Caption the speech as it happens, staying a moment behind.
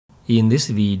In this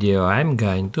video I'm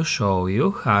going to show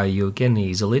you how you can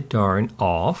easily turn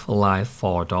off live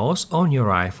photos on your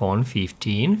iPhone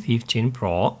 15, 15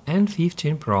 Pro and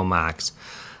 15 Pro Max.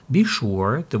 Be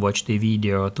sure to watch the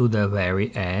video to the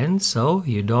very end so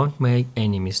you don't make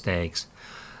any mistakes.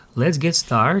 Let's get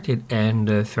started,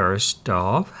 and first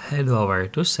off head over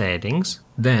to Settings,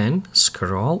 then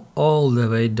scroll all the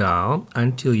way down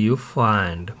until you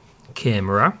find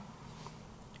Camera.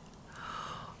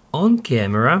 On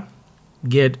Camera,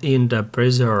 get into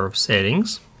Preserve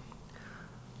Settings,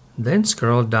 then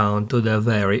scroll down to the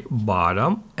very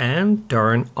bottom and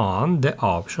turn on the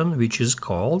option which is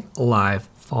called Live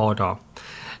Photo.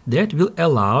 That will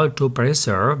allow to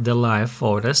preserve the live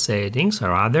photo settings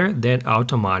rather than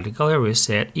automatically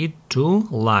reset it to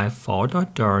live photo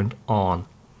turned on.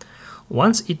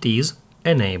 Once it is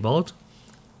enabled,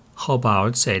 hop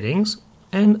out Settings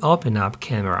and open up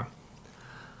Camera.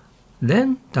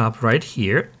 Then tap right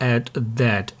here at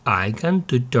that icon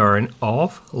to turn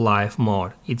off live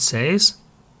mode. It says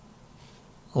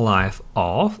live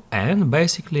off, and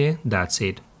basically that's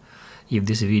it. If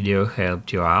this video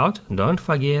helped you out, don't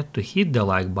forget to hit the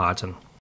like button.